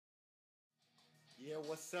Yeah,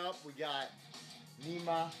 what's up? We got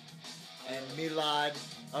Nima and Milad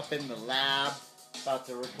up in the lab, about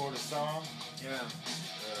to record a song. Yeah,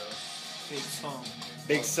 big song.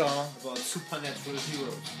 Big song. About supernatural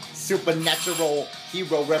heroes. Supernatural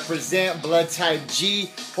hero represent BloodtypeG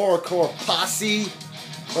Horrorcore Posse,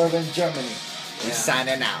 Berlin, Germany. We're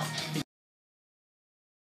signing out.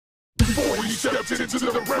 Before he stepped into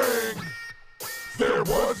the ring, there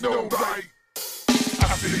was no light.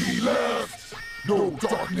 After he left, no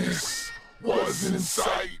darkness was in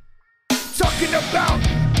sight. Talking about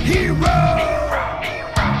hero,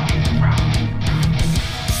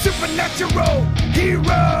 supernatural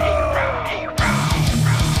hero.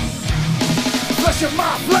 Flesh of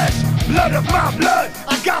my flesh, blood of my blood.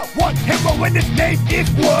 I got one hero and his name is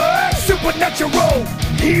what? Supernatural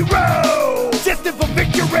hero. Destined for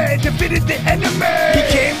victory, defeated the enemy.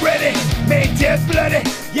 He came ready, made death bloody.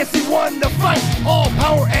 Yes, he won the fight. All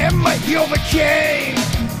power and might he overcame.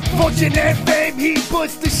 Fortune and fame, he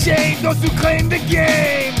puts to shame those who claim the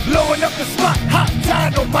game. Blowing up the spot, hot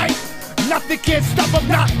dynamite. Nothing can stop him,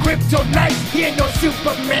 not kryptonite. He ain't no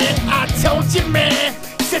Superman, I told you, man.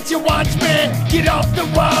 Set your watch, man, get off the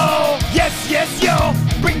wall. Yes, yes, yo,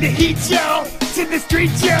 bring the heat, yo. To the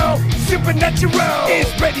street, yo. Supernatural is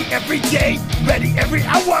ready every day, ready every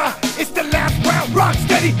hour. It's the last round, rock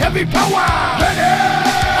steady, heavy power. Ready?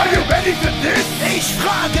 Are you ready for this? Ich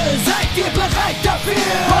frage, seid ihr bereit dafür?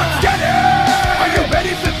 Rock steady. Are you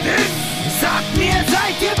ready for this?